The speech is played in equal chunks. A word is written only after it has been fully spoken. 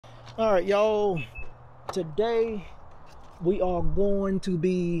All right, y'all, today we are going to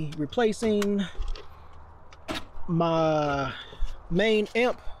be replacing my main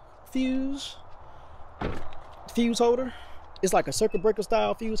amp fuse holder. It's like a circuit breaker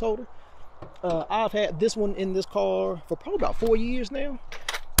style fuse holder. I've had this one in this car for probably about 4 years now.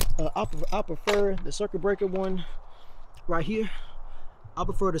 I prefer the circuit breaker one right here. I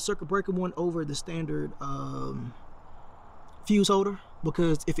prefer the circuit breaker one over the standard fuse holder,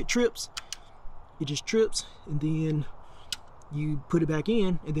 because if it trips, it just trips, and then you put it back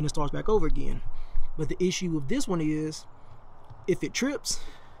in and then it starts back over again. But the issue with this one is, if it trips,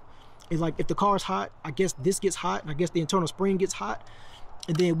 it's like if the car's hot, I guess this gets hot, and I guess the internal spring gets hot,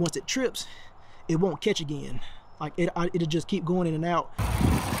 and then once it trips, it won't catch again. Like it'll just keep going in and out.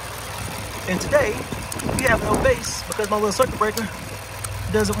 And today we have no bass because my little circuit breaker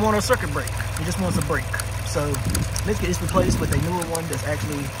doesn't want a circuit break. It just wants a break. So let's get this replaced with a newer one that's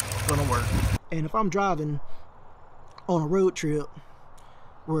actually gonna work. And if I'm driving on a road trip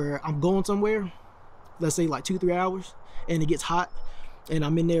where I'm going somewhere, let's say like 2-3 hours, and it gets hot, and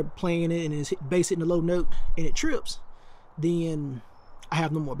I'm in there playing it, and it's bass hitting a low note, and it trips, then I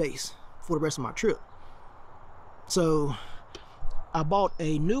have no more bass for the rest of my trip. So I bought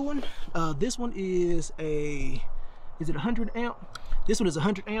a new one. This one is it 100 amp? This one is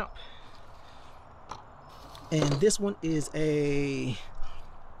 100 amp. And this one is a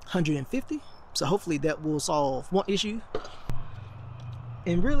 150. So hopefully that will solve one issue.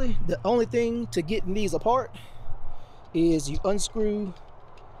 And really, the only thing to getting these apart is you unscrew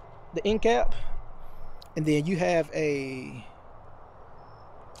the end cap, and then you have a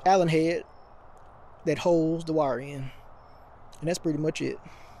Allen head that holds the wire in. And that's pretty much it.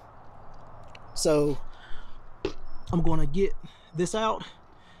 So I'm gonna get this out,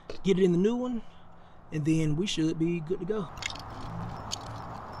 get it in the new one, and then we should be good to go.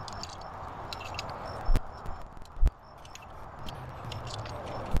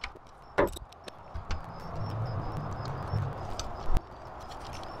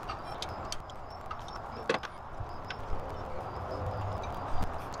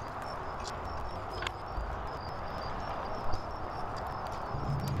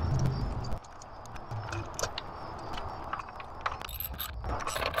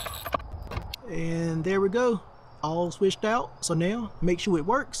 And there we go, all switched out. So now make sure it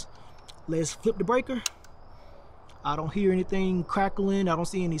works. Let's flip the breaker. I don't hear anything crackling, I don't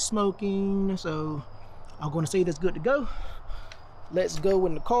see any smoking, so I'm going to say that's good to go. Let's go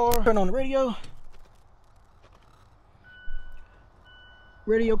in the car, turn on the radio.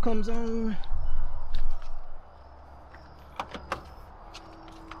 Radio comes on.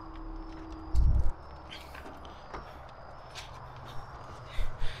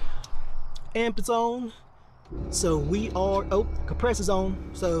 Amp is on, so we are, oh, compressor's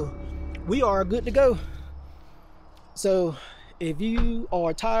on, so we are good to go. So if you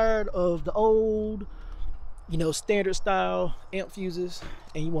are tired of the old, standard style amp fuses,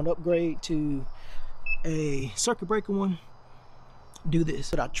 and you want to upgrade to a circuit breaker one, do this.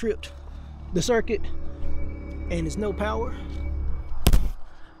 But I tripped the circuit and it's no power,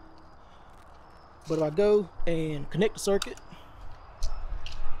 but if I go and connect the circuit,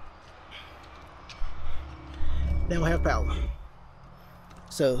 now I have power.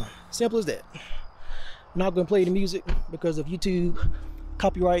 So simple as that. I'm not gonna play the music because of YouTube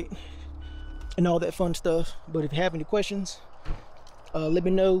copyright and all that fun stuff, but if you have any questions, let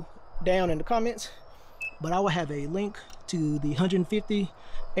me know down in the comments. But I will have a link to the 150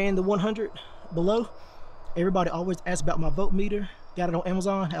 and the 100 below. Everybody always asks about my voltmeter. Got it on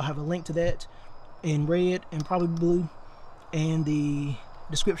Amazon. I'll have a link to that in red and probably blue, and the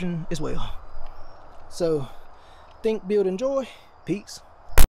description as well. So think, build, enjoy. Peace.